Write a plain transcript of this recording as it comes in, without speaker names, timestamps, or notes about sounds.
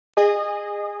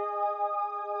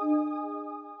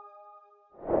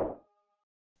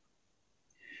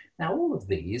Now, all of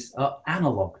these are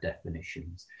analog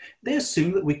definitions. They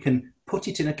assume that we can put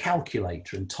it in a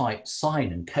calculator and type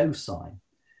sine and cosine.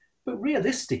 But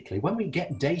realistically, when we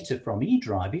get data from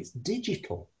eDrive, it's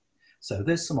digital. So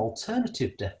there's some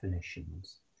alternative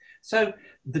definitions. So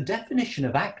the definition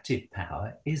of active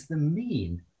power is the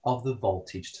mean of the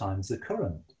voltage times the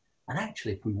current. And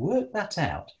actually, if we work that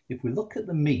out, if we look at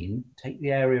the mean, take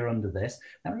the area under this.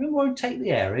 Now remember, when we take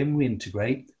the area and we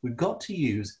integrate, we've got to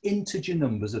use integer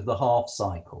numbers of the half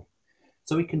cycle.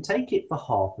 So we can take it for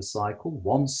half a cycle,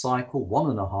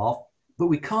 1.5, but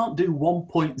we can't do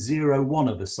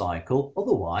 1.01 of a cycle.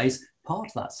 Otherwise, part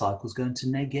of that cycle is going to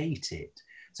negate it.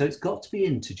 So it's got to be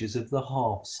integers of the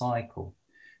half cycle.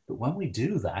 But when we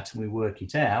do that and we work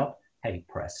it out, hey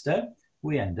presto,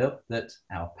 we end up that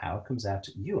our power comes out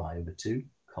at ui/2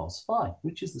 cos phi,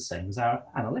 which is the same as our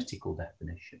analytical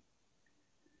definition.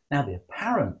 Now the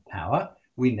apparent power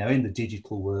we know in the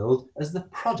digital world as the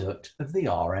product of the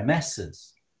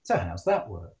RMSs. So how's that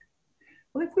work?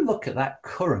 Well, if we look at that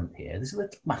current here, there's a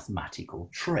little mathematical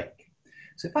trick.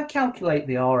 So if I calculate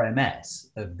the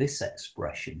RMS of this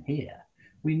expression here,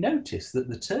 we notice that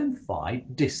the term phi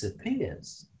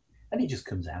disappears and it just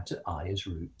comes out at I as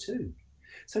 √2.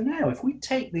 So now if we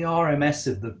take the RMS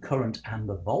of the current and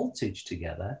the voltage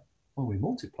together, when we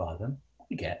multiply them,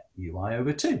 we get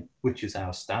ui/2, which is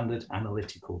our standard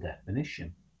analytical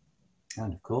definition.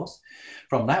 And of course,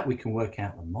 from that we can work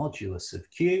out the modulus of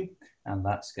Q, and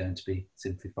that's going to be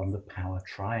simply from the power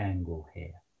triangle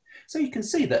here. So you can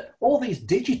see that all these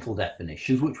digital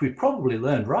definitions, which we've probably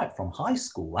learned right from high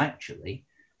school actually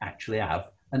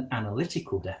have an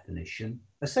analytical definition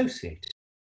associated